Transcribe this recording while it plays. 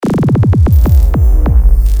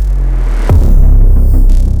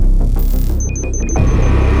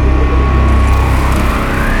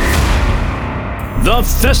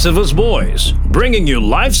Festivus Boys, bringing you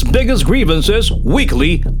life's biggest grievances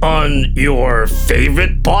weekly on your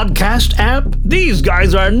favorite podcast app. These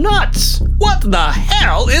guys are nuts. What the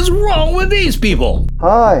hell is wrong with these people?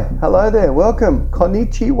 Hi, hello there, welcome,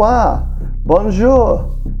 konnichiwa,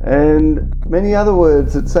 bonjour, and many other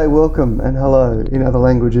words that say welcome and hello in other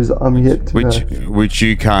languages I'm yet to know. Which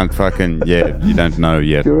you can't fucking, you don't know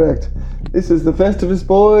yet. Correct. This is the Festivus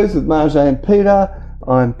Boys with Marjay and Peter.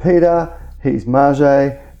 I'm Peter. He's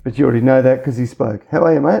Marjay, but you already know that because he spoke. How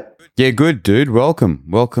are you, mate? Yeah, good, dude.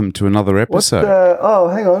 Welcome to another episode.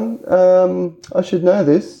 Hang on. I should know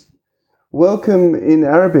this. Welcome in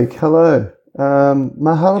Arabic. Hello.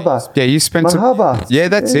 Mahalba. Yeah, you spent Mahaba. Yeah,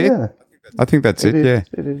 that's it. Yeah. I think that's it. It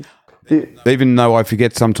is. Even though I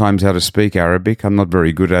forget sometimes how to speak Arabic, I'm not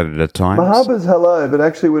very good at it at times. Mahaba's hello, but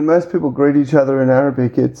actually when most people greet each other in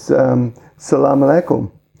Arabic, it's salam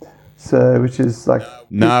alaikum. So, which is like...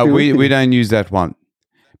 No, we don't use that one.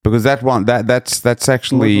 Because that one, that's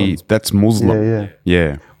actually, Muslims. That's Muslim.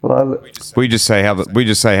 Yeah. Well, we just say how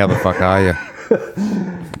the fuck are you?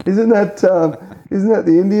 Isn't that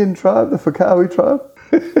the Indian tribe, the Fakawi tribe?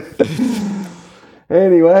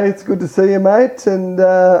 Anyway, it's good to see you, mate, and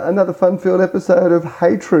another fun-filled episode of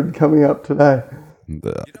Hatred coming up today.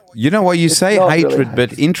 You know what, you say hatred, really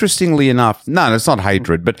but interestingly enough, no, it's not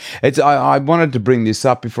hatred, but it's. I wanted to bring this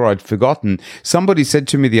up before I'd forgotten. Somebody said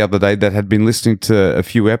to me the other day that had been listening to a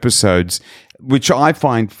few episodes, which I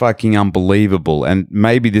find fucking unbelievable, and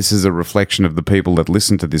maybe this is a reflection of the people that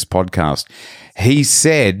listen to this podcast. He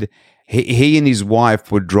said he and his wife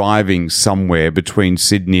were driving somewhere between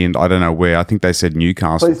Sydney and I don't know where. I think they said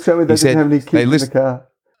Newcastle. Please tell me they didn't have any kids in the car.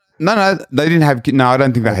 No, they didn't have. No, I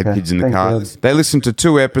don't think they had kids in the car. God. They listened to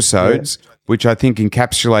 2 episodes, which I think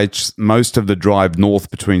encapsulates most of the drive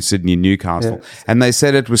north between Sydney and Newcastle. Yeah. And they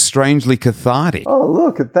said it was strangely cathartic. Oh,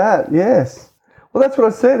 look at that! Yes. Well, that's what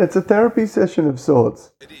I said. It's a therapy session of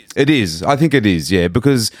sorts. It is. I think it is. Yeah,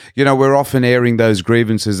 because we're often airing those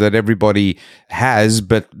grievances that everybody has,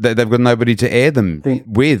 but they've got nobody to air them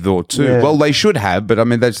with or to. Yeah. Well, they should have, but I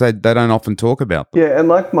mean, they don't often talk about them. Yeah, and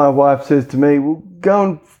like my wife says to me, well, go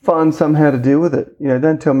and find somehow to deal with it.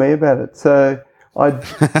 Don't tell me about it. So I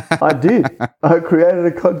did. I created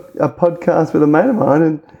a podcast with a mate of mine,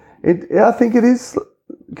 and I think it is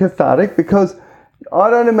cathartic because I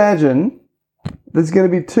don't imagine there's going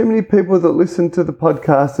to be too many people that listen to the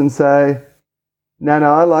podcast and say, no,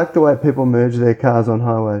 I like the way people merge their cars on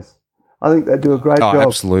highways. I think they do a great job.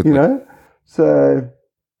 Absolutely. So,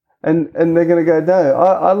 and they're going to go, no,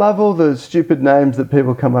 I love all the stupid names that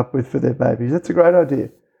people come up with for their babies. That's a great idea.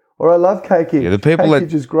 Or I love cakeage. Yeah, the people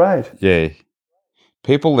cakeage is great. Yeah.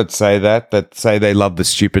 People that say they love the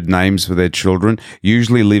stupid names for their children,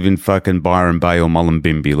 usually live in fucking Byron Bay or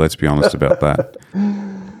Mullumbimby. Let's be honest about that.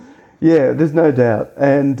 Yeah, there's no doubt.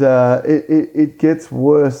 And it gets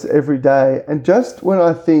worse every day. And just when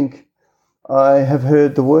I think I have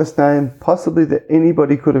heard the worst name possibly that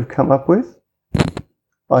anybody could have come up with,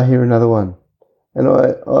 I hear another one. And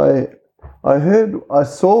I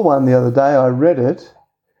saw one the other day, I read it,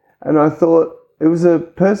 and I thought it was a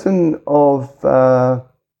person of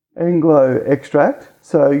Anglo extract.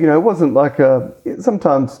 So, it wasn't like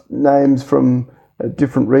sometimes names from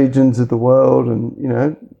different regions of the world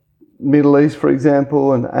and, Middle East, for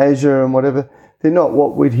example, and Asia and whatever. They're not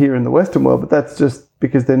what we'd hear in the Western world, but that's just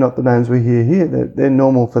because they're not the names we hear here. They're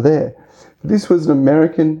normal for there. But this was an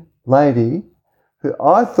American lady who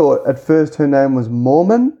I thought at first her name was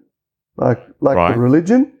Mormon, like the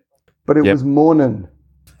religion, but it was Mornon.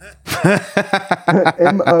 Mornon.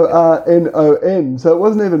 So it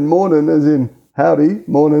wasn't even morning as in howdy,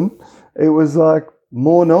 morning. It was like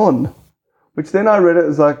mornon, which then I read it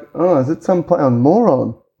as like, oh, is it some play on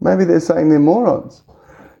moron? Maybe they're saying they're morons.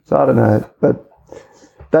 So I don't know, but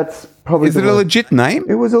that's probably... Is it a legit name?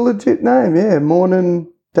 It was a legit name, yeah.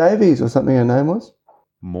 Mornin Davies or something her name was.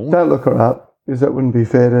 Mornin? Don't look her up, because that wouldn't be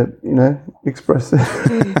fair to, express it.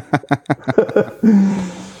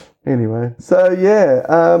 Anyway, so yeah.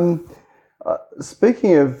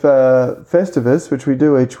 Speaking of Festivus, which we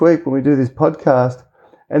do each week when we do this podcast,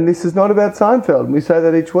 and this is not about Seinfeld, and we say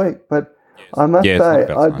that each week, but I must say,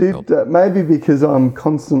 I did, maybe because I'm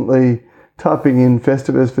constantly typing in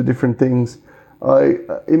Festivus for different things,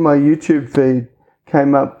 in my YouTube feed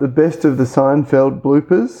came up the best of the Seinfeld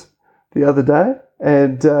bloopers the other day,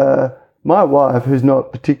 and my wife, who's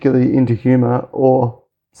not particularly into humour or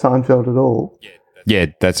Seinfeld at all... Yeah,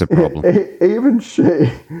 that's a problem. Even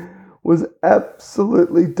she was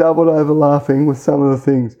absolutely doubled over laughing with some of the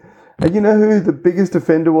things. And you know who the biggest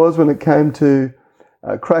offender was when it came to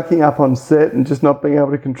cracking up on set and just not being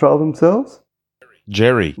able to control themselves?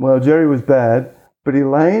 Jerry. Well, Jerry was bad, but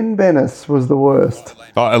Elaine Bennis was the worst.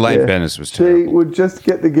 Oh, Elaine Bennis was terrible. She would just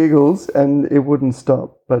get the giggles and it wouldn't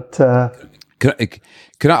stop. But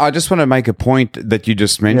I just want to make a point that you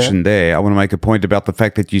just mentioned there. I want to make a point about the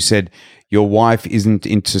fact that you said your wife isn't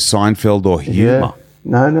into Seinfeld or humor.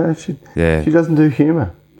 No, she doesn't do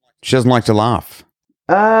humor. She doesn't like to laugh.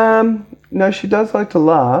 No, she does like to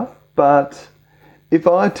laugh, but if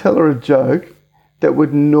I tell her a joke that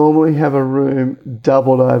would normally have a room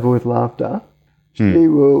doubled over with laughter, she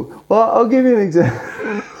will. Well, I'll give you an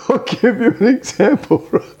example.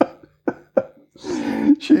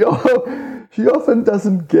 She often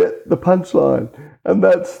doesn't get the punchline, and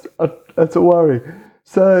that's a worry.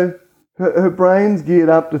 So her brain's geared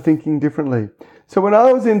up to thinking differently. So when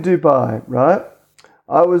I was in Dubai, right,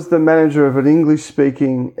 I was the manager of an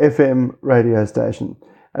English-speaking FM radio station,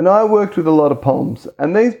 and I worked with a lot of Poms,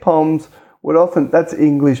 and these Poms would often, that's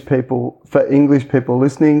English people, for English people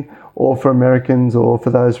listening, or for Americans, or for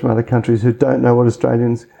those from other countries who don't know what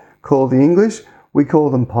Australians call the English, we call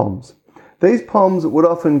them Poms. These Poms would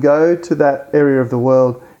often go to that area of the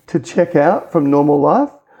world to check out from normal life,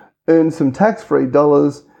 earn some tax-free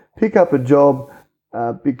dollars, pick up a job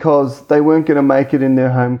because they weren't going to make it in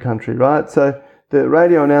their home country, right? So the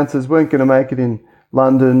radio announcers weren't going to make it in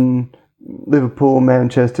London, Liverpool,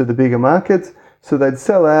 Manchester, the bigger markets. So they'd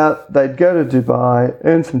sell out, they'd go to Dubai,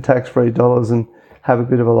 earn some tax-free dollars and have a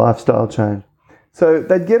bit of a lifestyle change. So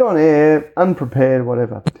they'd get on air, unprepared,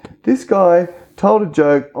 whatever. This guy told a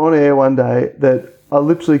joke on air one day that I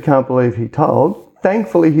literally can't believe he told.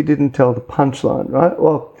 Thankfully, he didn't tell the punchline, right?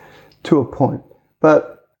 Well, to a point.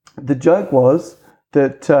 But the joke was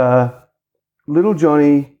that little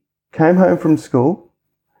Johnny came home from school,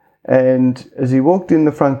 and as he walked in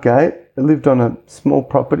the front gate, he lived on a small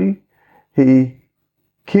property, he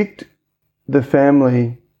kicked the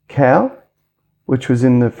family cow, which was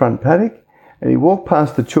in the front paddock, and he walked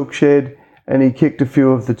past the chook shed, and he kicked a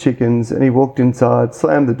few of the chickens, and he walked inside,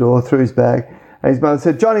 slammed the door, threw his bag, and his mother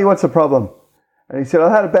said, "Johnny, what's the problem?" And he said,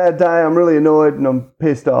 "I had a bad day, I'm really annoyed, and I'm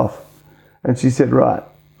pissed off." And she said, "Right,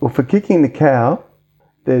 well, for kicking the cow,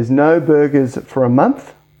 there's no burgers for a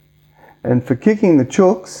month, and for kicking the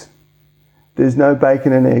chooks, there's no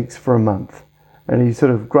bacon and eggs for a month." And he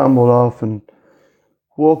sort of grumbled off and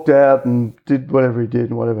walked out and did whatever he did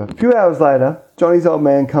and whatever. A few hours later, Johnny's old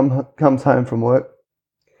man comes home from work,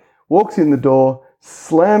 walks in the door,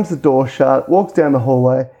 slams the door shut, walks down the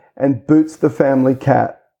hallway and boots the family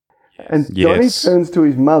cat. And Johnny turns to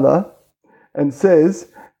his mother and says,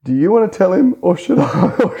 "Do you want to tell him or should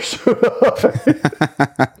I?"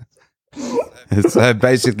 So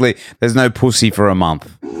basically, there's no pussy for a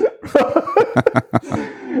month.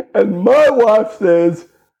 And my wife says,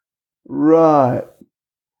 "Right,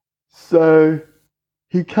 so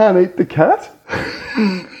he can't eat the cat?"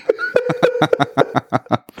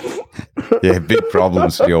 Yeah, big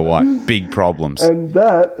problems for your wife. Big problems. And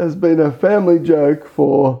that has been a family joke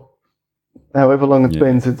for however long it's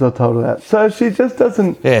been since I told her that. So she just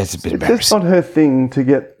doesn't... Yeah, it's a bit embarrassing. It's just not her thing to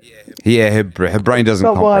get... Yeah, her brain doesn't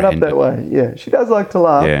comprehend. Not wired up that it. way. Yeah, she does like to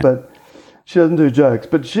laugh, but she doesn't do jokes.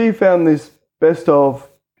 But she found this best of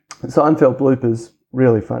Seinfeld bloopers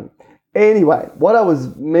really funny. Anyway, what I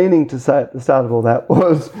was meaning to say at the start of all that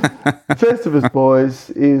was Festivus Boys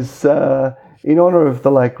is in honour of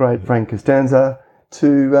the late, great Frank Costanza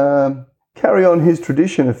to carry on his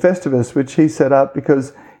tradition of Festivus, which he set up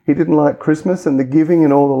because he didn't like Christmas and the giving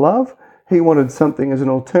and all the love. He wanted something as an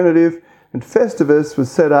alternative, and Festivus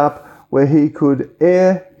was set up where he could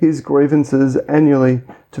air his grievances annually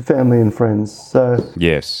to family and friends. So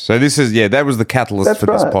yes, so this is that was the catalyst for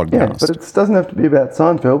this podcast. Yeah, but it doesn't have to be about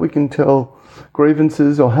Seinfeld. We can tell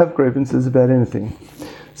grievances or have grievances about anything.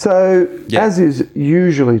 So as is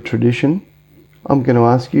usually tradition, I'm going to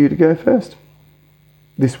ask you to go first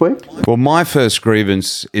this week. Well, my first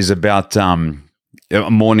grievance is about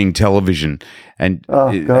morning television and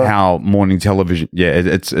how morning television,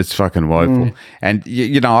 it's fucking woeful. And,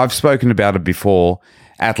 I've spoken about it before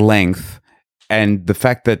at length, and the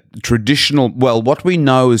fact that what we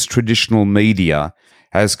know as traditional media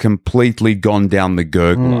has completely gone down the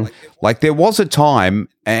gurgler. Like there was a time,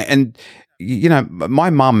 and my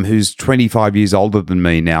mum, who's 25 years older than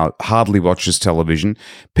me now, hardly watches television.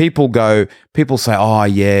 People say, "Oh,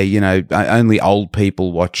 yeah, only old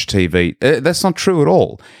people watch TV." That's not true at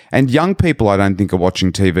all. And young people, I don't think, are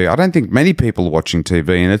watching TV. I don't think many people are watching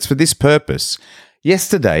TV, and it's for this purpose.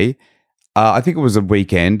 Yesterday, I think it was a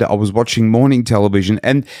weekend, I was watching morning television,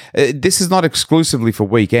 and this is not exclusively for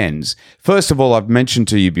weekends. First of all, I've mentioned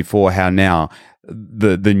to you before how now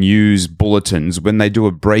the news bulletins, when they do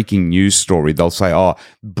a breaking news story, they'll say, "Oh,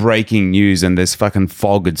 breaking news," and there's fucking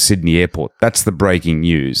fog at Sydney Airport. That's the breaking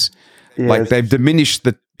news. Yeah, like they've diminished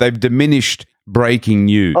breaking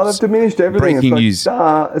news. Oh, they've diminished everything. Breaking it's news.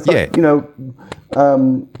 Star. It's like,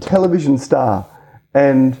 television Star,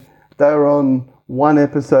 and they were on one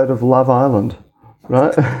episode of Love Island,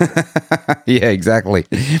 right? Yeah, exactly.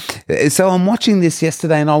 So I'm watching this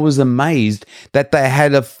yesterday, and I was amazed that they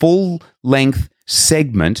had a full-length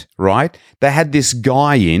segment, right? They had this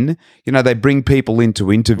guy in, they bring people in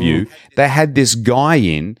to interview. They had this guy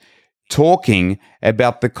in talking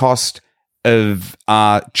about the cost of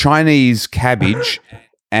Chinese cabbage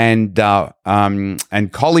and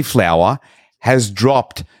cauliflower has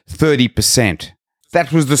dropped 30%.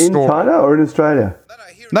 That was the story. In China or in Australia?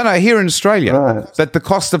 No, here in Australia. Right. That the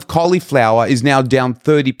cost of cauliflower is now down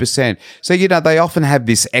 30%. So, they often have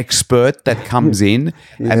this expert that comes in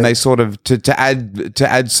and they sort of, to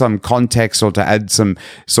add some context or to add some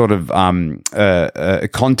sort of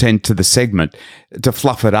content to the segment, to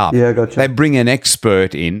fluff it up. Yeah, gotcha. They bring an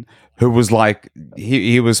expert in who was like,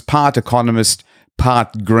 he was part economist,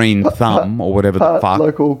 part green thumb or whatever the fuck.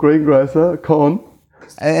 Local greengrocer, con.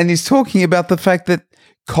 And he's talking about the fact that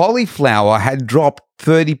cauliflower had dropped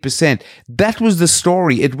 30%. That was the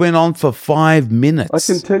story. It went on for 5 minutes. I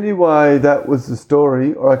can tell you why that was the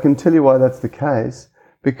story, or I can tell you why that's the case,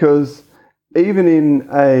 because even in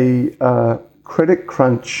a credit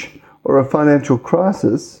crunch or a financial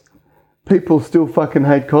crisis, people still fucking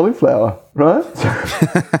hate cauliflower, right?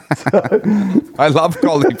 I love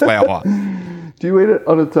cauliflower. Do you eat it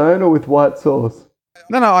on its own or with white sauce?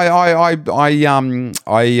 No, I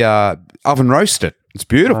oven roast it. It's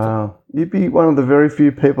beautiful. Wow. You'd be one of the very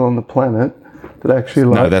few people on the planet that actually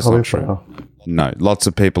like that's cauliflower. not true. No, lots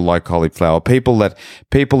of people like cauliflower. People that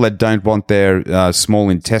don't want their small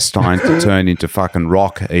intestine to turn into fucking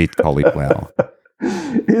rock eat cauliflower.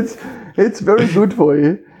 It's very good for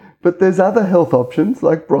you, but there's other health options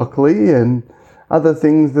like broccoli and other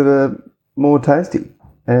things that are more tasty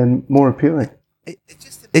and more appealing.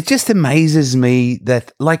 It just amazes me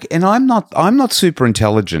that, and I'm not super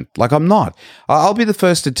intelligent. Like, I'm not. I'll be the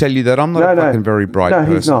first to tell you that I'm not a fucking very bright person.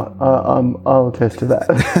 No, he's not. I'll attest to that.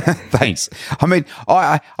 Thanks. I mean,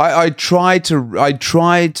 I try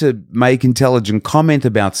to make intelligent comment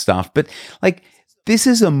about stuff, but this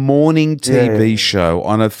is a morning TV show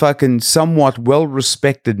on a fucking somewhat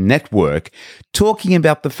well-respected network talking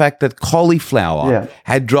about the fact that cauliflower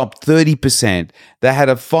had dropped 30%. They had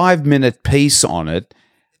a 5-minute piece on it.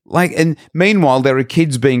 And meanwhile, there are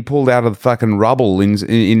kids being pulled out of the fucking rubble in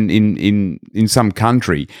some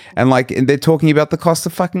country, and they're talking about the cost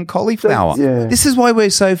of fucking cauliflower. This is why we're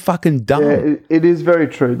so fucking dumb. Yeah, it is very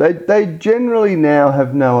true. They generally now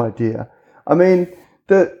have no idea. I mean,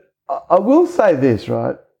 I will say this,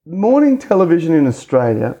 right? Morning television in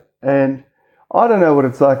Australia, and I don't know what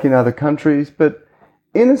it's like in other countries, but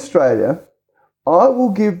in Australia, I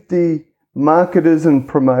will give the marketers and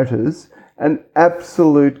promoters an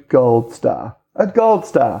absolute gold star. A gold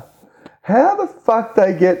star. How the fuck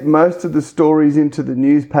they get most of the stories into the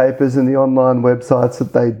newspapers and the online websites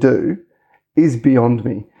that they do is beyond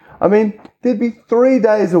me. I mean, there'd be 3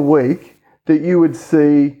 days a week that you would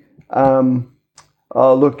see,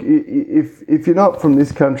 look, if you're not from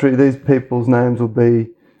this country, these people's names will be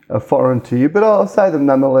foreign to you, but I'll say them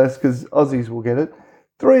nonetheless because Aussies will get it.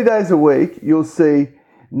 3 days a week, you'll see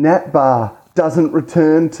Nat Bar doesn't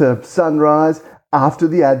return to Sunrise after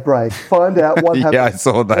the ad break. Find out what happened. Yeah, I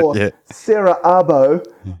saw that, or Sarah Arbo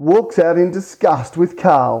walks out in disgust with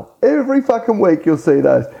Carl. Every fucking week you'll see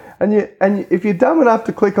those. And if you're dumb enough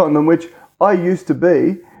to click on them, which I used to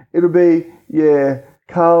be, it'll be,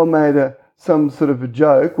 Carl made some sort of a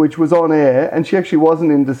joke, which was on air, and she actually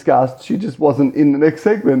wasn't in disgust. She just wasn't in the next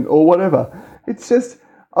segment or whatever. It's just,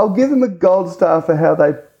 I'll give them a gold star for how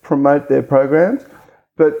they promote their programs.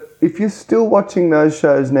 But if you're still watching those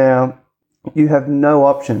shows now, you have no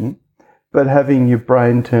option but having your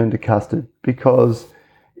brain turned to custard, because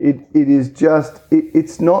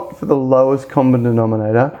it's not for the lowest common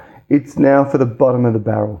denominator. It's now for the bottom of the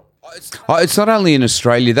barrel. It's not only in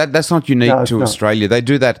Australia. That's not unique to Australia. They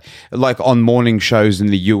do that on morning shows in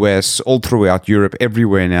the US, all throughout Europe,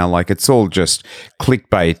 everywhere now. It's all just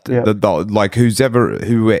clickbait. Yep.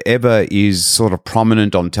 Whoever is sort of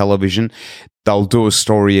prominent on television, they'll do a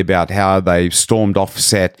story about how they stormed off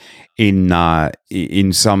set in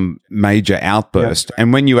some major outburst. Yep.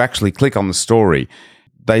 And when you actually click on the story,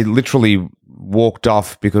 they literally walked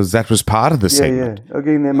off because that was part of the segment. Yeah,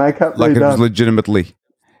 getting their makeup redone. It was legitimately.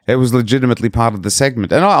 It was legitimately part of the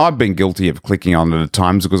segment. And I've been guilty of clicking on it at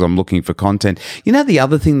times because I'm looking for content. You know, the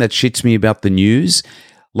other thing that shits me about the news,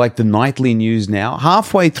 like the nightly news now,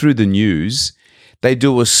 halfway through the news, they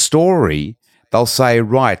do a story. They'll say,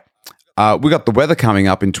 right, we got the weather coming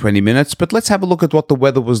up in 20 minutes, but let's have a look at what the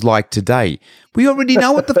weather was like today. We already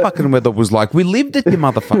know what the fucking weather was like. We lived it, you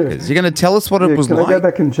motherfuckers. You're going to tell us what it was like? Can I go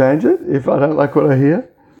back and change it if I don't like what I hear?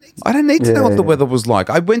 I don't need to know what the weather was like.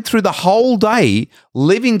 I went through the whole day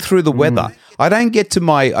living through the weather. I don't get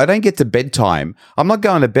to bedtime. I'm not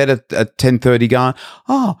going to bed at 10:30 going,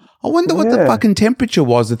 I wonder what the fucking temperature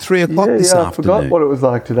was at 3 o'clock this afternoon. I forgot what it was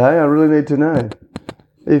like today. I really need to know.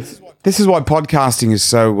 This is why podcasting is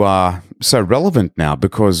so relevant now,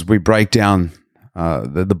 because we break down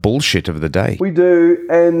the bullshit of the day. We do.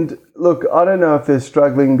 And look, I don't know if they're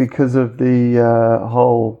struggling because of the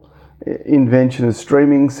whole invention of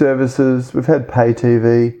streaming services. We've had pay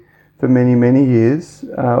TV for many, many years,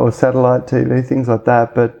 or satellite TV, things like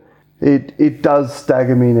that. But it does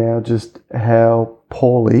stagger me now just how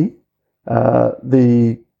poorly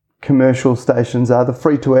the commercial stations are, the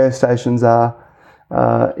free-to-air stations are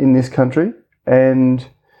in this country. And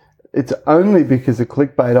it's only because of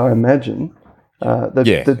clickbait, I imagine,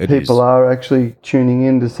 that people are actually tuning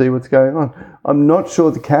in to see what's going on. I'm not sure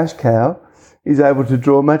the cash cow is able to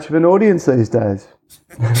draw much of an audience these days.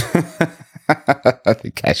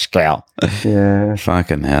 The cash cow. Yeah.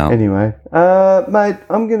 Fucking hell. Anyway, mate,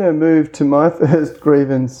 I'm going to move to my first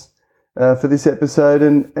grievance for this episode,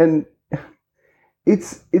 and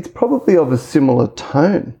it's probably of a similar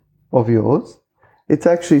tone of yours. It's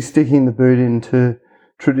actually sticking the boot into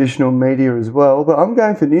traditional media as well, but I'm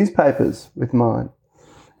going for newspapers with mine.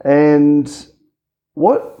 And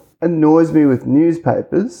what annoys me with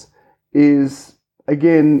newspapers is,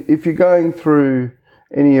 again, if you're going through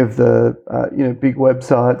any of the big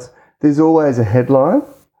websites, there's always a headline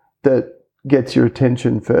that gets your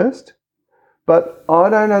attention first. But I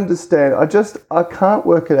don't understand. I can't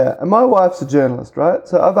work it out. And my wife's a journalist, right?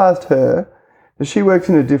 So I've asked her, and she works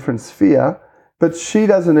in a different sphere, but she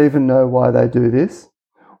doesn't even know why they do this.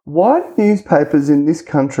 Why do newspapers in this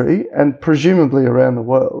country, and presumably around the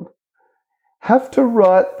world, have to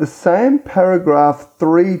write the same paragraph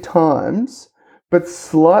 3 times, but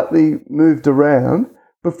slightly moved around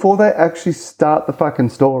before they actually start the fucking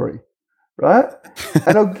story, right?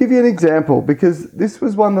 And I'll give you an example, because this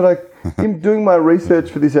was one that in doing my research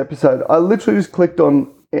for this episode, I literally just clicked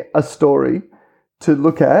on a story to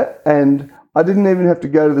look at, and I didn't even have to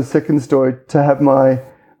go to the second story to have my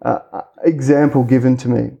example given to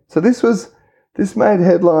me. So this made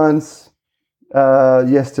headlines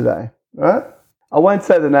yesterday, right? I won't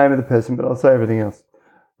say the name of the person, but I'll say everything else.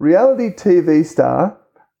 Reality TV star,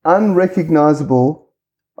 unrecognisable.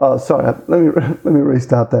 Oh, sorry. Let me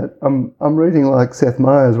restart that. I'm reading like Seth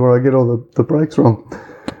Meyers, where I get all the breaks wrong.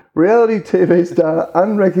 Reality TV star,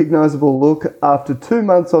 unrecognisable look after 2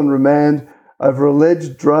 months on remand over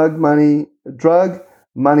alleged drug money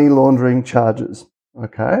laundering charges.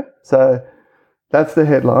 Okay, so that's the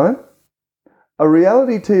headline. A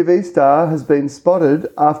reality TV star has been spotted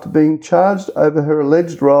after being charged over her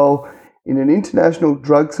alleged role in an international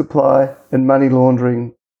drug supply and money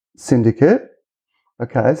laundering syndicate.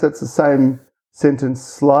 Okay, so it's the same sentence,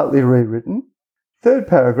 slightly rewritten. Third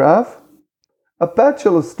paragraph. A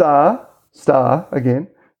Bachelor star again,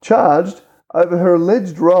 charged over her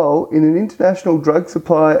alleged role in an international drug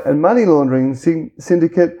supply and money laundering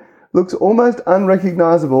syndicate looks almost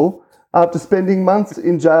unrecognisable after spending months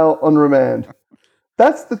in jail on remand.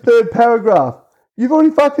 That's the third paragraph. You've already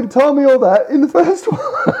fucking told me all that in the first one.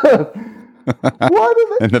 Why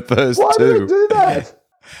do they do that?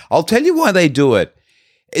 I'll tell you why they do it.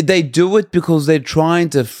 They do it because they're trying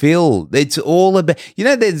to fill. It's all about,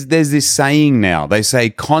 there's this saying now. They say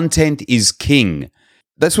content is king.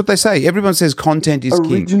 That's what they say. Everyone says content is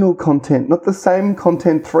king. Original content, not the same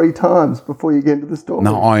content 3 times before you get into the story.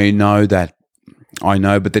 No, I know that. I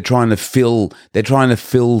know, but they're trying to fill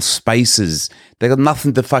spaces. They got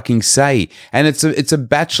nothing to fucking say. And it's a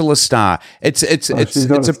Bachelor star. It's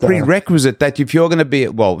a prerequisite that if you're going to be,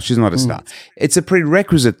 she's not a star. It's a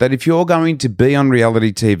prerequisite that if you're going to be on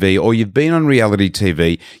reality TV or you've been on reality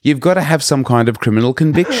TV, you've got to have some kind of criminal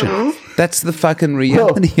conviction. That's the fucking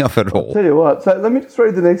reality of it all. I'll tell you what. So let me just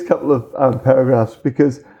read the next couple of paragraphs,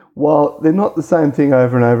 because while they're not the same thing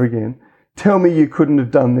over and over again, tell me you couldn't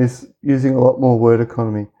have done this using a lot more word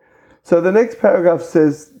economy. So the next paragraph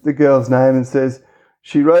says the girl's name and says,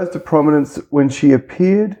 she rose to prominence when she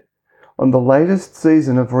appeared on the latest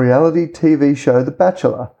season of reality TV show The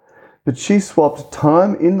Bachelor, but she swapped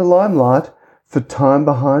time in the limelight for time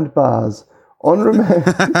behind bars. On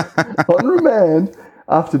remand,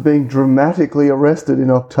 after being dramatically arrested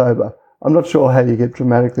in October. I'm not sure how you get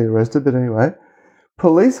dramatically arrested, but anyway.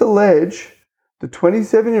 Police allege the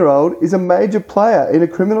 27-year-old is a major player in a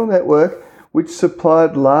criminal network which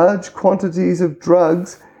supplied large quantities of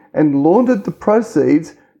drugs and laundered the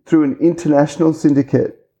proceeds through an international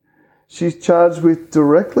syndicate. She's charged with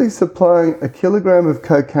directly supplying a kilogram of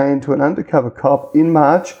cocaine to an undercover cop in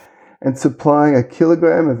March and supplying a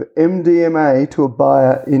kilogram of MDMA to a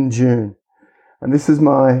buyer in June. And this is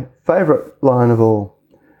my favourite line of all.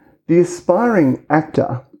 The aspiring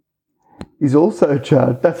actor is also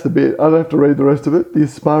charged, that's the bit, I don't have to read the rest of it, the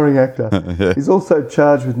aspiring actor is also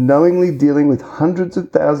charged with knowingly dealing with hundreds of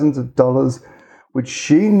thousands of dollars which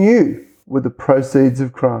she knew were the proceeds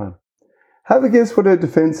of crime. Have a guess what her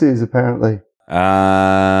defence is, apparently.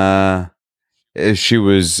 She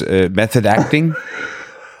was method acting.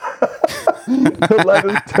 The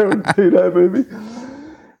latest Tarantino movie.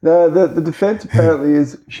 No, the defence apparently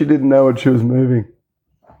is she didn't know what she was moving.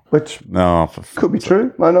 Which could be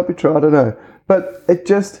true, might not be true, I don't know. But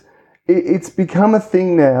it's become a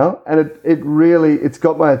thing now, and it's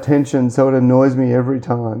got my attention, so it annoys me every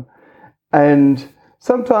time. And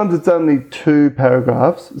sometimes it's only 2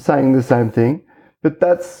 paragraphs saying the same thing, but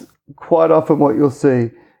that's quite often what you'll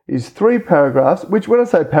see is 3 paragraphs, which when I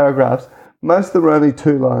say paragraphs, most of them are only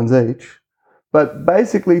 2 lines each, but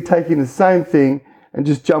basically taking the same thing and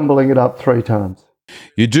just jumbling it up 3 times.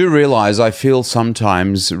 You do realise, I feel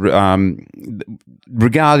sometimes, regarding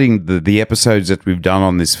the episodes that we've done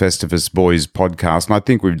on this Festivus Boys podcast, and I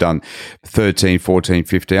think we've done 13, 14,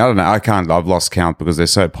 15, I don't know, I've lost count because they're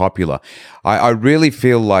so popular. I really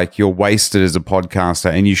feel like you're wasted as a podcaster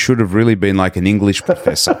and you should have really been like an English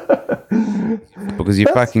professor. Because you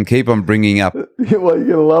fucking keep on bringing up... Well, you're going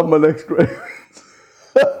to love my next grievance.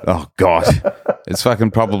 Oh, God. It's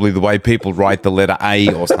fucking probably the way people write the letter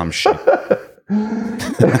A or some shit.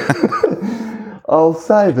 I'll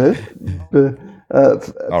save it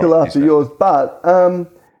till after yours. But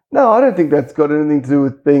no, I don't think that's got anything to do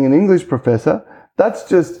with being an English professor. That's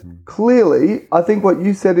just clearly, I think what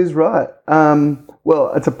you said is right.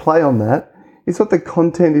 Well, it's a play on that. It's not that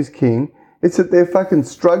content is king. It's that they're fucking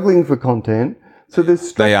struggling for content. So they're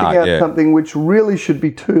stretching out something which really should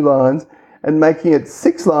be 2 lines and making it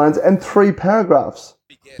 6 lines and 3 paragraphs.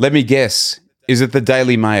 Let me guess. Is it the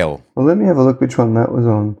Daily Mail? Well, let me have a look which one that was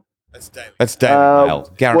on. That's Daily Mail,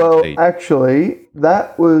 guaranteed. Well, actually,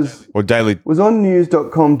 that was on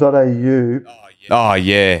news.com.au. Oh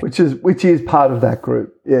yeah, which is part of that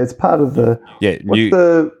group. Yeah, it's part of the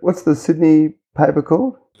what's the Sydney paper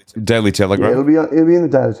called? Daily Telegraph. Yeah, it'll be in the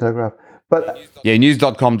Daily Telegraph. But yeah,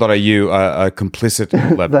 news.com.au are complicit.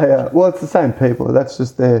 They are. Well, it's the same people. That's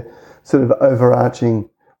just their sort of overarching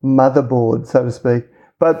motherboard, so to speak.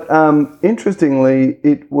 But interestingly,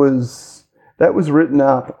 that was written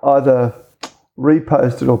up, either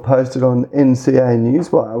reposted or posted on NCA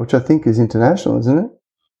Newswire, which I think is international, isn't it?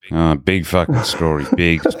 Big fucking story,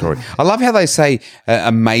 big story. I love how they say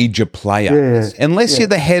a major player. Yeah, Unless you're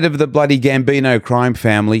the head of the bloody Gambino crime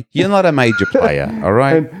family, you're not a major player, all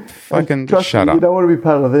right? Fucking shut up. You don't want to be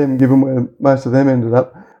part of them, given where most of them ended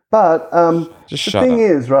up. But the thing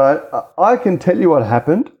is, right, I can tell you what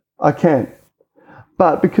happened. I can.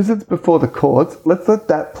 But because it's before the courts, let's let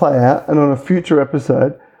that play out, and on a future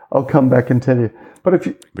episode, I'll come back and tell you. But if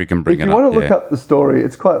you want to look up the story,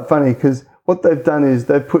 it's quite funny because what they've done is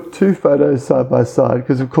they've put 2 photos side by side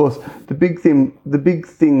because, of course, the big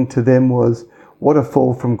thing to them was what a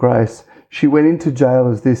fall from grace. She went into jail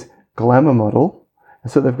as this glamour model,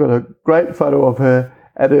 so they've got a great photo of her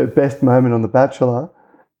at her best moment on The Bachelor,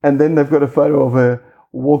 and then they've got a photo of her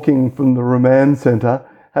walking from the remand centre,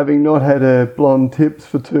 having not had her blonde tips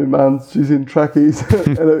for 2 months. She's in trackies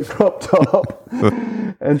and a crop top.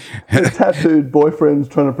 And her tattooed boyfriend's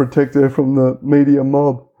trying to protect her from the media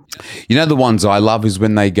mob. You know, the ones I love is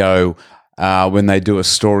when they go, when they do a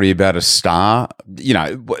story about a star, you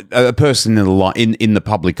know, a person in the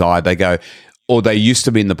public eye, they go, or they used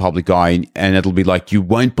to be in the public eye, and it'll be like, you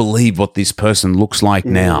won't believe what this person looks like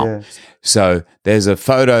now. Yeah. So there's a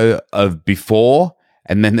photo of before,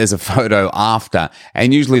 and then there's a photo after.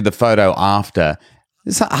 And usually the photo after,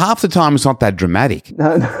 half the time it's not that dramatic.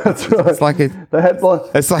 No, that's right. It's like they had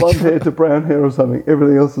blonde hair to brown hair or something.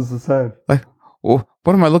 Everything else is the same. Like,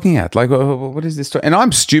 what am I looking at? Like, what is this story? And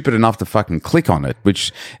I'm stupid enough to fucking click on it,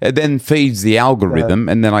 which then feeds the algorithm.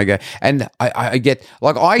 Yeah. And then I go, and I get,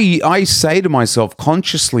 like, I say to myself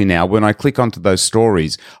consciously now when I click onto those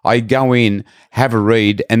stories, I go in, have a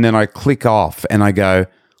read, and then I click off and I go,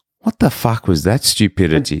 what the fuck was that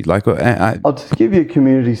stupidity? Like, I'll just give you a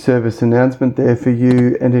community service announcement there for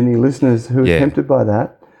you and any listeners who are tempted by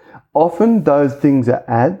that. often those things are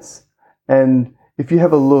ads, and if you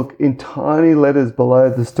have a look in tiny letters below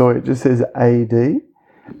the story, it just says AD,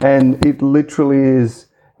 and it literally is,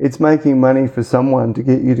 it's making money for someone to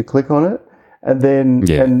get you to click on it. And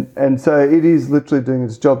then, and so it is literally doing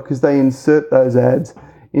its job, because they insert those ads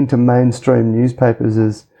into mainstream newspapers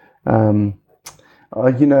as,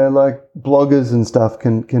 like bloggers and stuff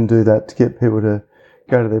can do that to get people to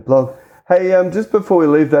go to their blog. Hey, just before we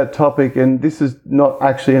leave that topic, and this is not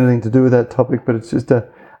actually anything to do with that topic, but it's just a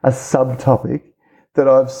subtopic that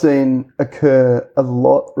I've seen occur a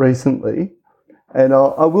lot recently, and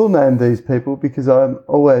I will name these people because I'm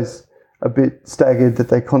always a bit staggered that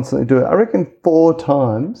they constantly do it. I reckon 4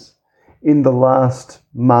 times in the last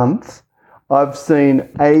month, I've seen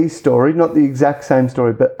a story, not the exact same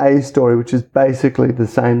story, but a story which is basically the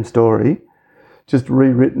same story, just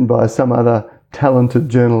rewritten by some other talented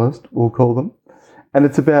journalist, we'll call them. And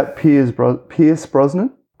it's about Pierce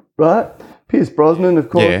Brosnan, right? Pierce Brosnan, of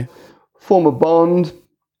course, former Bond,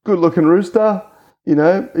 good-looking rooster. You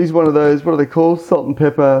know, he's one of those, what do they call, salt and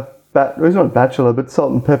pepper, he's not a bachelor, but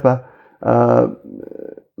salt and pepper,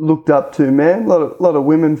 looked up to man. A lot of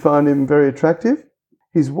women find him very attractive.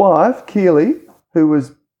 His wife, Keely, who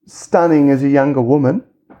was stunning as a younger woman,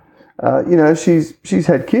 she's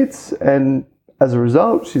had kids, and as a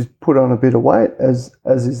result, she's put on a bit of weight, as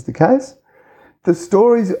is the case. The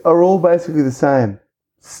stories are all basically the same.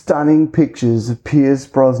 Stunning pictures of Pierce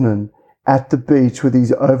Brosnan at the beach with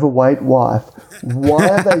his overweight wife. Why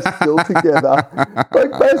are they still together?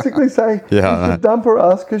 Like basically saying, you should dump her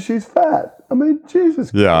ass because she's fat. I mean,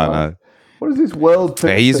 Jesus Christ. Yeah, I know. What is this world?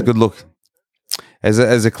 Yeah, he's a good look. As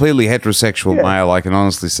a clearly heterosexual male, I can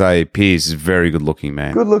honestly say Pierce is a very good looking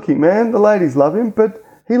man. Good looking man. The ladies love him, but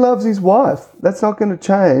he loves his wife. That's not going to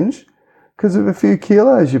change because of a few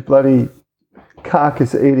kilos, you bloody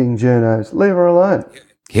carcass-eating journos. Leave her alone.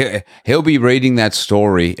 He'll be reading that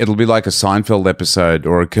story. It'll be like a Seinfeld episode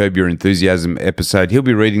or a Curb Your Enthusiasm episode. He'll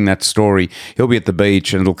be reading that story. He'll be at the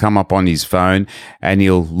beach and it'll come up on his phone and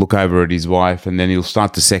he'll look over at his wife and then he'll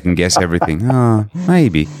start to second-guess everything.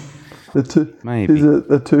 Maybe. Maybe. He's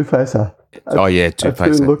a two-facer.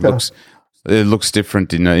 Two-facer. It looks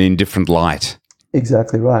different in different light.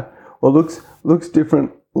 Exactly right. Well, looks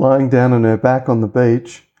different lying down on her back on the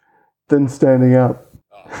beach than standing up.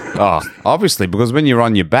 Oh, obviously, because when you're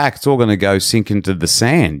on your back, it's all going to go sink into the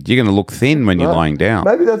sand. You're going to look thin when you're lying down.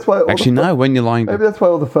 Maybe that's why. When you're lying down. Maybe that's why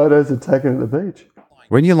all the photos are taken at the beach.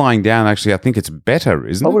 When you're lying down, actually, I think it's better,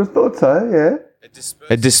 isn't it? I would have thought so, yeah.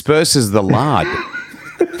 It disperses the lard.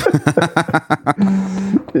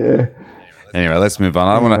 Yeah. Anyway, let's move on.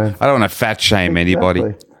 I don't want to fat shame anybody.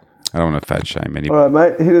 I don't want to fat shame anybody. All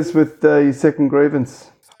right, mate. Hit us with your second grievance.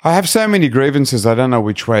 I have so many grievances. I don't know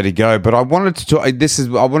which way to go, but I wanted to talk.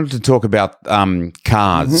 I wanted to talk about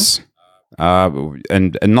cars,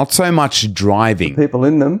 and not so much driving. The people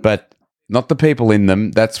in them, but not the people in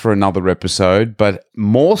them. That's for another episode. But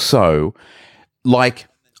more so, like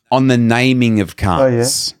on the naming of cars. Oh,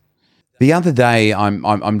 yeah. The other day,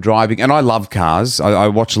 I'm driving, and I love cars. I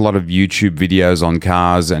watch a lot of YouTube videos on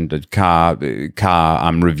cars and car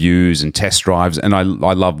reviews and test drives, and I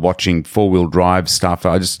love watching 4-wheel drive stuff.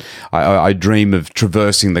 I dream of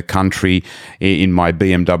traversing the country in my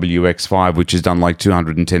BMW X5, which has done like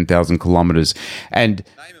 210,000 kilometers. And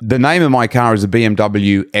the name of my car is a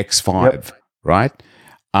BMW X5, right?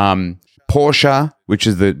 Porsche, which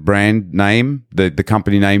is the brand name, the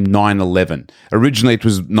company name, 911. Originally, it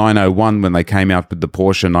was 901 when they came out with the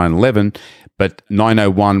Porsche 911, but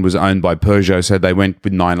 901 was owned by Peugeot, so they went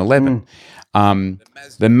with 911.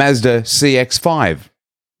 The Mazda CX-5,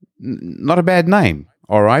 not a bad name,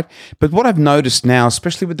 all right? But what I've noticed now,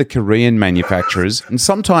 especially with the Korean manufacturers, and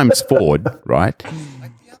sometimes Ford, right?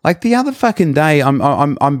 Like the other fucking day,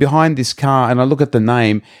 I'm behind this car, and I look at the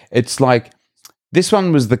name, it's like, this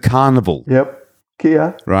one was the Carnival. Yep.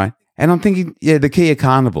 Kia. Right. And I'm thinking, the Kia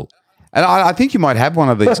Carnival. And I think you might have one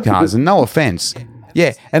of these cars, and no offense.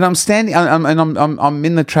 Yeah. And I'm standing, I'm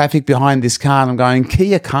in the traffic behind this car, and I'm going,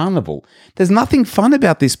 Kia Carnival. There's nothing fun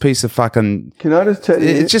about this piece of fucking... Can I just tell you...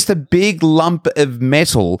 It's just a big lump of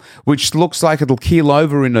metal, which looks like it'll keel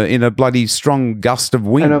over in a bloody strong gust of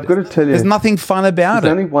wind. And I've got to tell you... There's nothing fun about it.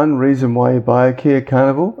 There's only one reason why you buy a Kia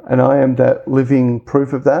Carnival, and I am that living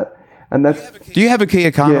proof of that. And that's, do you have a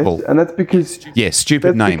Kia Carnival? Yes, and that's because... Yes,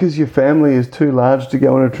 stupid name. Because your family is too large to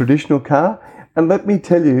go in a traditional car. And let me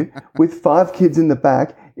tell you, with 5 kids in the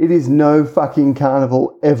back, it is no fucking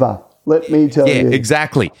Carnival ever. Let me tell you. Yeah,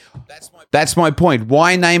 exactly. That's my point.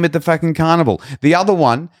 Why name it the fucking Carnival? The other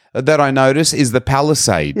one that I notice is the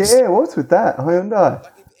Palisades. Yeah, what's with that? Hyundai.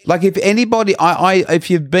 Like if anybody... if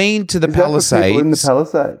you've been to the Palisades... People in the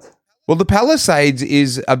Palisades? Well, the Palisades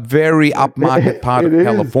is a very upmarket part of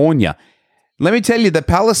California. Let me tell you, the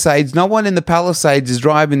Palisades, no one in the Palisades is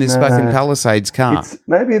driving this fucking Palisades car.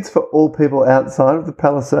 Maybe it's for all people outside of the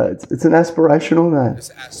Palisades. It's an aspirational name.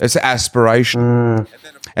 It's aspiration.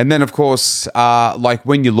 And then, of course, like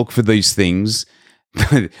when you look for these things,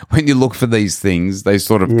 they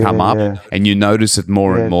sort of come up and you notice it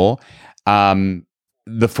more and more.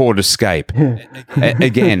 The Ford Escape.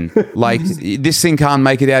 Again, like this thing can't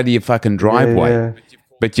make it out of your fucking driveway.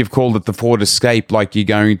 But you've called it the Ford Escape like you're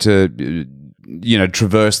going to...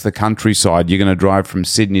 traverse the countryside. You're going to drive from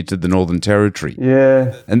Sydney to the Northern Territory.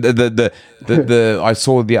 Yeah, and the I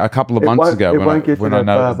saw a couple of months ago when I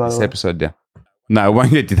know this episode down. No, it won't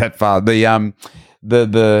get you that far. The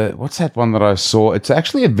what's that one that I saw? It's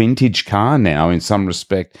actually a vintage car now in some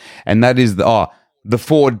respect, and that is the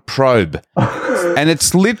Ford Probe, and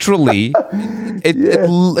it's literally.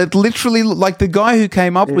 It literally, like the guy who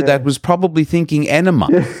came up with that was probably thinking enema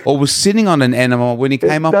or was sitting on an enema when he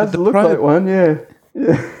came up with the Probe. It does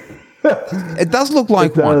look like one, It does look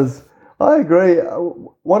like one. It does. I agree.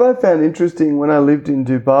 What I found interesting when I lived in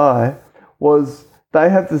Dubai was they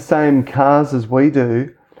have the same cars as we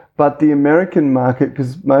do, but the American market,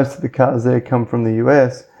 because most of the cars there come from the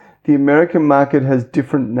US, the American market has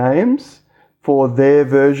different names for their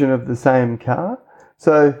version of the same car.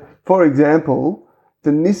 So, for example,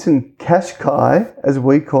 the Nissan Qashqai, as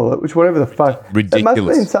we call it, which whatever the fuck, ridiculous. It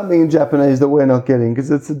must mean something in Japanese that we're not getting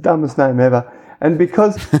because it's the dumbest name ever. And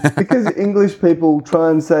because English people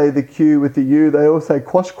try and say the Q with the U, they all say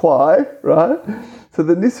Qashqai, right? So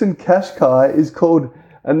the Nissan Qashqai is called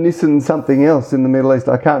a Nissan something else in the Middle East.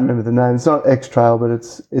 I can't remember the name. It's not X-Trail, but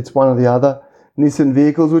it's one of the other Nissan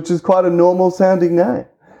vehicles, which is quite a normal sounding name.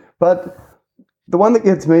 But the one that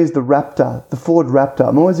gets me is the Raptor, the Ford Raptor.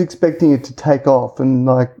 I'm always expecting it to take off and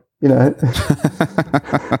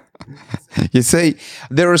You see,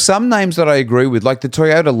 there are some names that I agree with, like the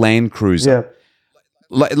Toyota Land Cruiser. Yeah.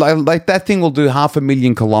 Like that thing will do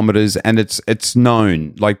 500,000 kilometers and it's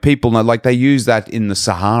known. Like people know, like they use that in the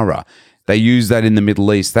Sahara. They use that in the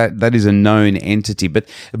Middle East. That is a known entity. But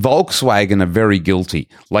Volkswagen are very guilty.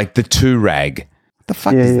 Like the Touareg. What the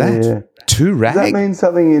fuck is that? Yeah. Touareg? Does that mean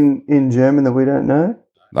something in German that we don't know?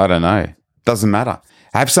 I don't know. Doesn't matter.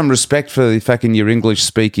 Have some respect for fucking your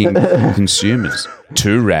English-speaking consumers.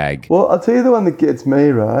 Touareg. Well, I'll tell you the one that gets me,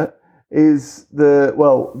 right, is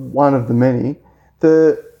one of the many.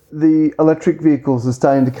 The electric vehicles are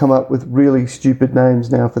starting to come up with really stupid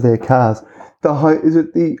names now for their cars. Is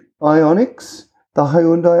it the Ioniqs? The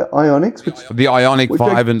Hyundai Ioniqs? The Ioniq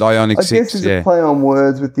 5 and Ioniq 6, I guess is a play on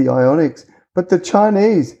words with the Ioniqs. But the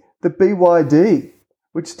Chinese, the BYD,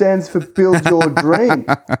 which stands for Build Your Dream.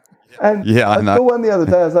 And I saw one the other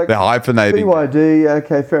day. I was like, they're hyphenating. BYD,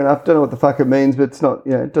 okay, fair enough. Don't know what the fuck it means, but it's not,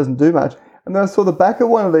 it doesn't do much. And then I saw the back of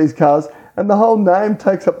one of these cars, and the whole name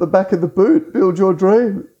takes up the back of the boot. Build Your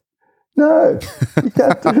Dream. No, you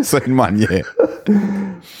can't do it. I've seen one,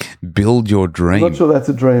 Build Your Dream. I'm not sure that's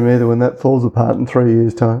a dream either when that falls apart in 3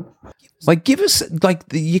 years' time. Like, give us,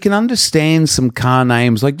 you can understand some car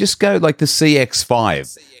names. Like, just go like the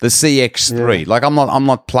CX-5, the CX-3. Yeah. Like, I'm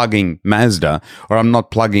not plugging Mazda, or I'm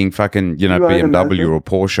not plugging fucking, BMW or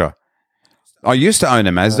Porsche. I used to own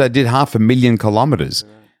a Mazda. I did 500,000 kilometers.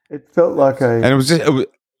 It felt like and it was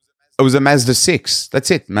it was a Mazda 6.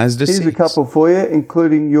 That's it, Mazda 6. Here's a couple for you,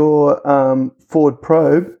 including your Ford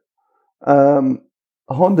Probe,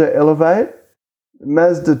 Honda Elevate,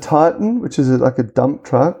 Mazda Titan, which is like a dump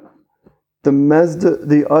truck, the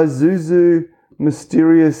Isuzu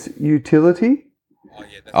Mysterious Utility.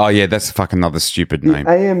 Oh, yeah, that's fucking another stupid name.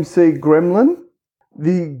 AMC Gremlin,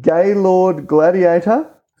 the Gaylord Gladiator,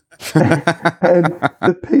 and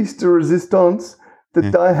the Piece de Resistance, the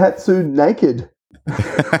Daihatsu Naked.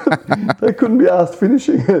 They couldn't be asked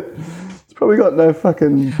finishing it. It's probably got no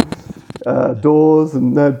fucking doors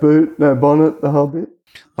and no boot, no bonnet, the whole bit.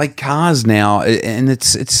 Like cars now, and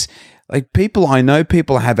it's like I know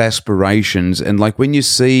people have aspirations, and like when you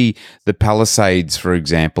see the Palisades, for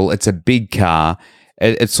example, it's a big car.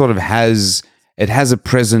 It sort of has a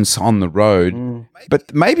presence on the road,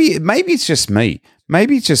 but maybe it's just me.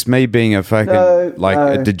 Maybe it's just me being a fucking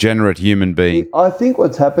a degenerate human being. I think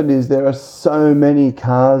what's happened is there are so many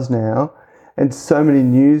cars now, and so many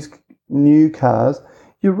new cars.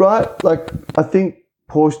 You're right. Like I think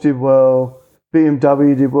Porsche did well,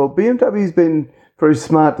 BMW did well. BMW's been very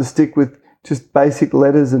smart to stick with just basic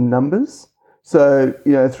letters and numbers. So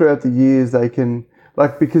throughout the years they can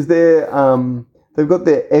because they've got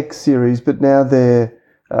their X series, but now their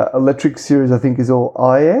electric series I think is all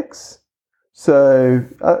iX. So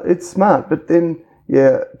it's smart. But then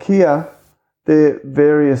Kia their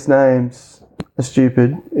various names are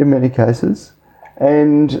stupid in many cases,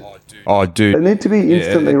 and dude, they need to be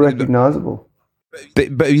instantly recognisable.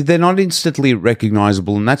 But they're not instantly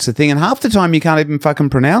recognisable, and that's the thing. And half the time, you can't even fucking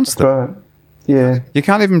pronounce them. Right. Yeah. You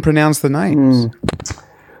can't even pronounce the names.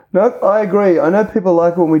 No, I agree. I know people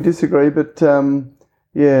like it when we disagree, but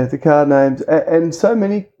the car names and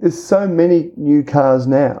there's so many new cars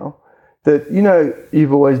now that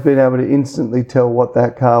you've always been able to instantly tell what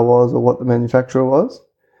that car was or what the manufacturer was.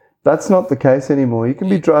 That's not the case anymore. You can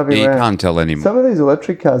be driving around. You can't tell anymore. Some of these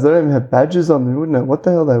electric cars, they don't even have badges on them. You wouldn't know what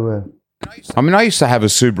the hell they were. I mean, I used to have a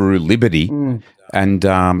Subaru Liberty, and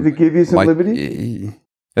did it give you some liberty?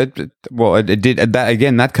 It did.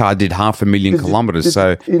 That car did 500,000 kilometres,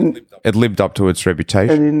 so it lived up to its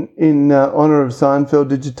reputation. And in honour of Seinfeld,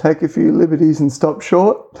 did you take a few liberties and stop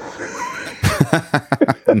short?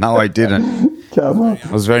 No, I didn't. Come on.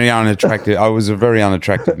 I was very unattractive. I was a very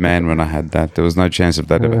unattractive man when I had that. There was no chance of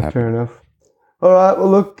that ever happening. Fair enough. All right.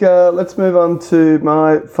 Well, look. Let's move on to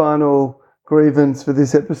my final grievance for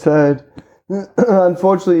this episode.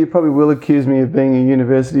 Unfortunately, you probably will accuse me of being a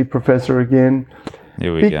university professor again.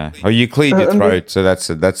 Here we go. Oh, you cleared your throat, so that's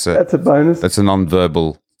a bonus. That's a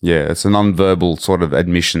non-verbal. Yeah, it's a non-verbal sort of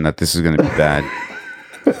admission that this is going to be bad.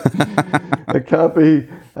 There can't be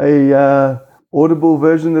a audible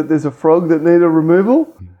version that there's a frog that need a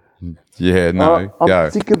removal. Yeah, no.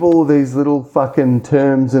 I'm sick of all these little fucking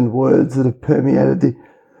terms and words that have permeated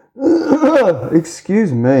the.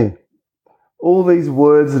 Excuse me. All these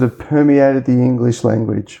words that have permeated the English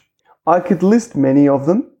language. I could list many of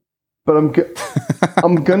them, but I'm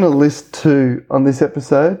going to list 2 on this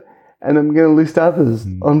episode, and I'm going to list others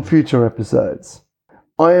on future episodes.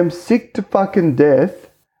 I am sick to fucking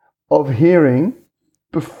death of hearing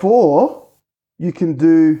before you can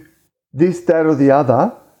do this, that, or the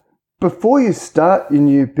other, before you start your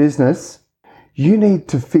new business, you need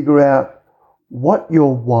to figure out what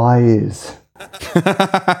your why is.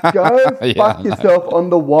 Go fuck yourself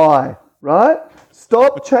on the why, right?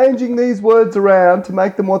 Stop changing these words around to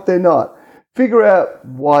make them what they're not. Figure out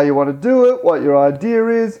why you want to do it, what your idea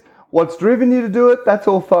is, what's driven you to do it. That's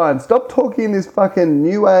all fine. Stop talking in this fucking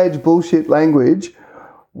new age bullshit language.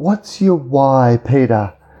 What's your why,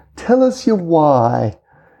 Peter? Tell us your why.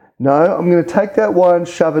 No, I'm going to take that why and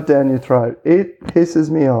shove it down your throat. It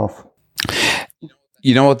pisses me off.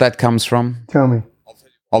 You know what that comes from? Tell me.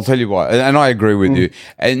 I'll tell you why, and I agree with you.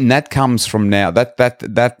 And that comes from now.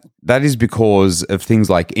 That is because of things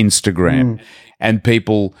like Instagram and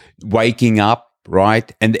people waking up, right?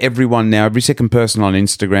 And everyone now, every second person on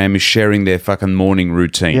Instagram is sharing their fucking morning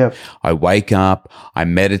routine. Yep. I wake up, I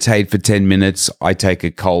meditate for 10 minutes, I take a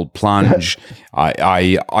cold plunge,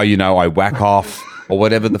 I whack off. Or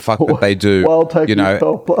whatever the fuck that they do, while taking a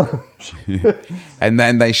cold plunge. And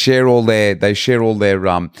then they share all their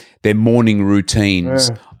morning routines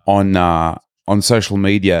on social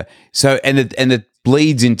media. So and it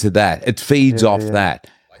bleeds into that. It feeds off that.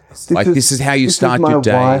 This is how you start your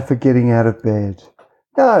day. This is my why for getting out of bed.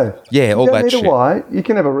 No. Yeah, all that shit. You don't need a why. You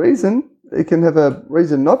can have a reason. You can have a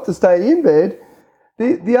reason not to stay in bed.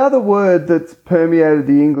 The other word that's permeated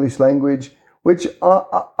the English language, which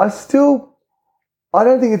I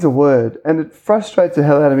don't think it's a word, and it frustrates the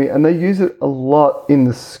hell out of me, and they use it a lot in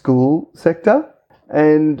the school sector,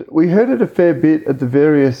 and we heard it a fair bit at the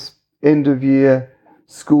various end-of-year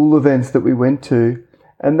school events that we went to,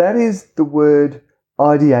 and that is the word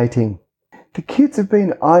ideating. The kids have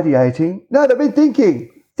been ideating. No, they've been thinking.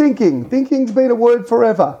 Thinking's been a word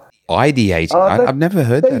forever. Ideating? I've never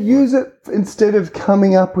heard that. They use it instead of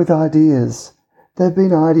coming up with ideas. They've been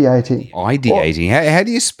ideating. Ideating? How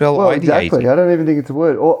do you spell ideating? Exactly. I don't even think it's a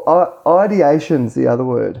word. Or ideation's the other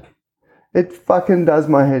word. It fucking does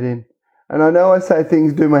my head in. And I know I say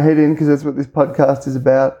things do my head in because that's what this podcast is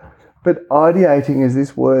about. But ideating is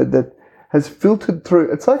this word that has filtered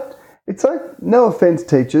through. It's like, no offense,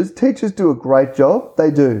 teachers. Teachers do a great job.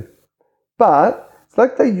 They do. But it's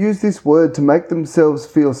like they use this word to make themselves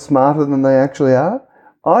feel smarter than they actually are.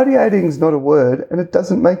 Ideating is not a word, and it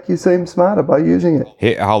doesn't make you seem smarter by using it.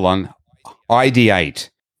 Here, hold on.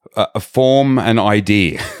 Ideate. Form an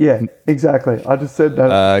idea. Yeah, exactly. I just said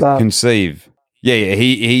that. Conceive. Yeah,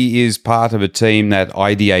 he is part of a team that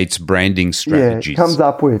ideates branding strategies. Yeah, comes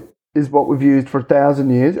up with is what we've used for 1,000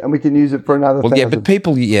 years, and we can use it for another 1,000. Yeah, but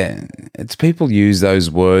people use those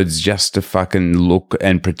words just to fucking look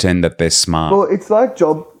and pretend that they're smart. Well, it's like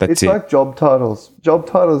job titles. Job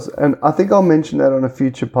titles, and I think I'll mention that on a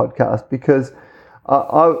future podcast because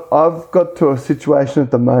I've got to a situation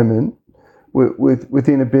at the moment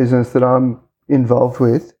within a business that I'm involved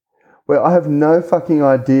with where I have no fucking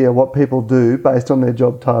idea what people do based on their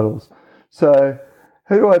job titles. So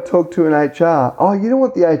who do I talk to in HR? Oh, you don't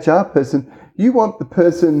want the HR person. You want the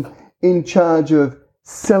person in charge of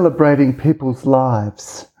celebrating people's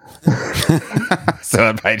lives.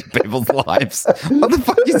 Celebrating people's lives. What the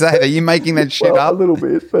fuck is that? Are you making that shit up? A little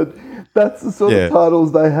bit, but that's the sort of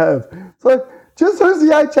titles they have. It's like, just who's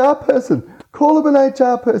the HR person? Call them an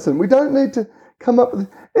HR person. We don't need to come up with...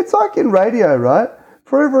 It's like in radio, right?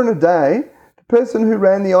 Forever and a day, the person who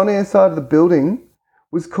ran the on-air side of the building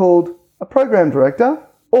was called a program director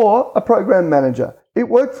or a program manager. It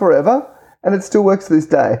worked forever, and it still works to this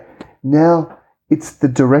day. Now, it's the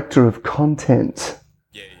director of content.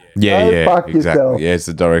 Fuck exactly. yourself. Yeah, it's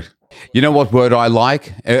the direct. You know what word I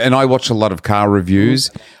like? And I watch a lot of car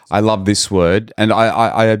reviews. I love this word. And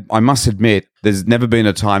I must admit, there's never been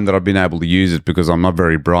a time that I've been able to use it because I'm not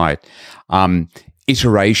very bright.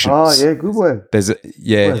 Iterations. Oh, yeah, good word. It's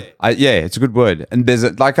a good word. And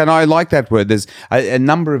and I like that word. There's a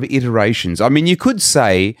number of iterations. I mean, you could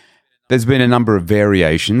say there's been a number of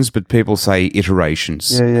variations, but people say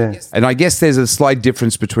iterations. Yeah. And I guess there's a slight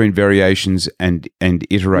difference between variations and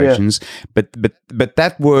iterations. Yeah. But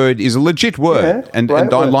that word is a legit word, and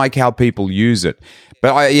I like how people use it.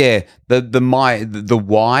 But the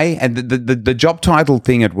why and the job title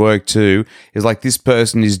thing at work too is like this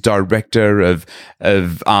person is director of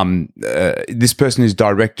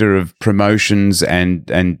promotions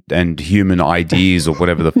and human ideas or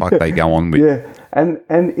whatever the fuck they go on with. Yeah, and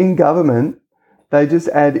in government they just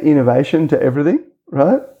add innovation to everything,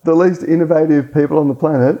 right? The least innovative people on the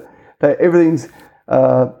planet, everything's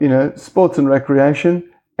sports and recreation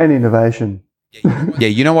and innovation. Yeah,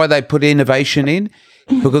 you know why they put innovation in?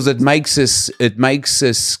 Because it makes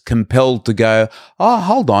us compelled to go, oh,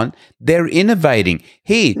 hold on, they're innovating.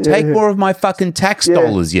 Here, take more of my fucking tax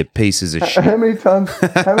dollars, you pieces of shit. How many times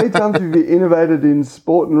have you innovated in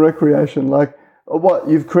sport and recreation? Like, what,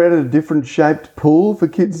 you've created a different shaped pool for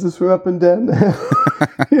kids to swim up and down now?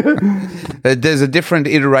 There's a different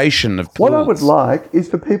iteration of pools. What I would like is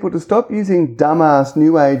for people to stop using dumbass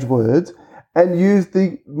new age words and use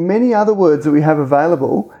the many other words that we have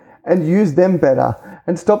available and use them better,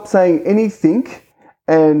 and stop saying anything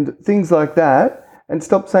and things like that, and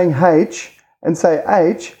stop saying H and say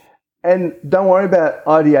H, and don't worry about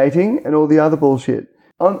ideating and all the other bullshit.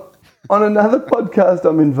 On another podcast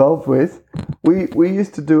I'm involved with, we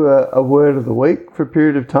used to do a word of the week for a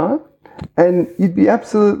period of time, and you'd be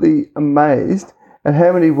absolutely amazed at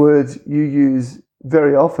how many words you use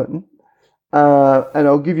very often. And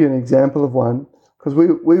I'll give you an example of one, because we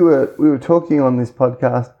were talking on this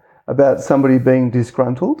podcast about somebody being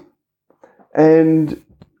disgruntled, and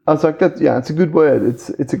I was like, it's a good word.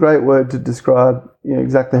 It's a great word to describe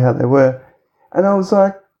exactly how they were. And I was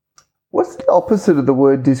like, what's the opposite of the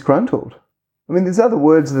word disgruntled? I mean, there's other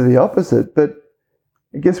words that are the opposite, but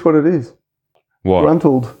guess what it is? What?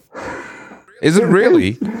 Gruntled. Is it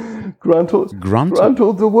really? Gruntled.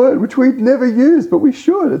 Gruntled's a word which we've never used, but we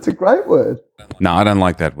should. It's a great word. No, I don't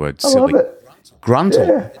like that word. I Silly. love it. Gruntle.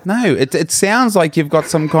 Yeah. No, it sounds like you've got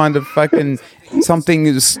some kind of fucking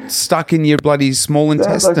something stuck in your bloody small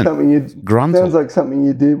intestine. Gruntle. Sounds like something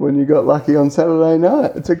you did when you got lucky on Saturday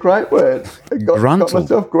night. It's a great word. Got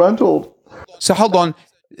myself gruntled. So hold on.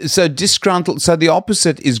 So disgruntled. So the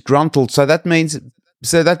opposite is gruntled. So that means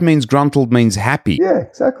gruntled means happy. Yeah,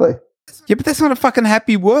 exactly. Yeah, but that's not a fucking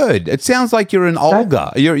happy word. It sounds like you're an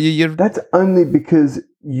Olga. You're. That's only because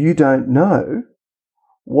you don't know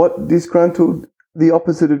what disgruntled, the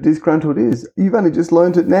opposite of disgruntled is. You've only just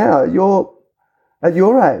learned it now at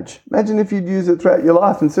your age. Imagine if you'd use it throughout your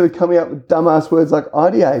life instead of coming up with dumbass words like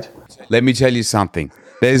ideate. Let me tell you something.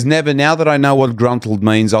 There's never, now that I know what gruntled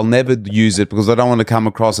means, I'll never use it because I don't want to come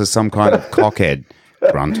across as some kind of cockhead.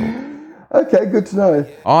 Gruntled. Okay, good to know.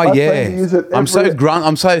 Oh, I plan to use it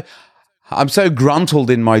I'm so gruntled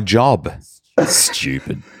in my job.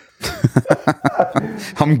 Stupid.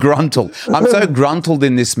 I'm gruntled. I'm so gruntled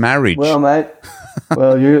in this marriage. Well, mate,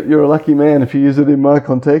 you're a lucky man if you use it in my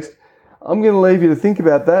context. I'm going to leave you to think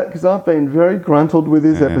about that because I've been very gruntled with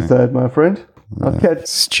this episode, my friend. I'll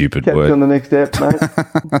catch you on the next ep,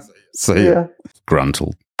 mate. See ya.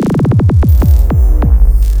 Gruntled.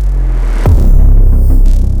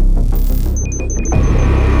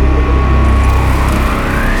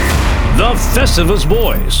 The Festivus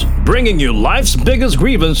Boys, bringing you life's biggest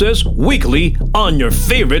grievances weekly on your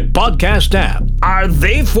favorite podcast app. Are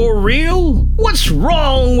they for real? What's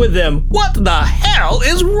wrong with them? What the hell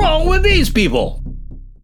is wrong with these people?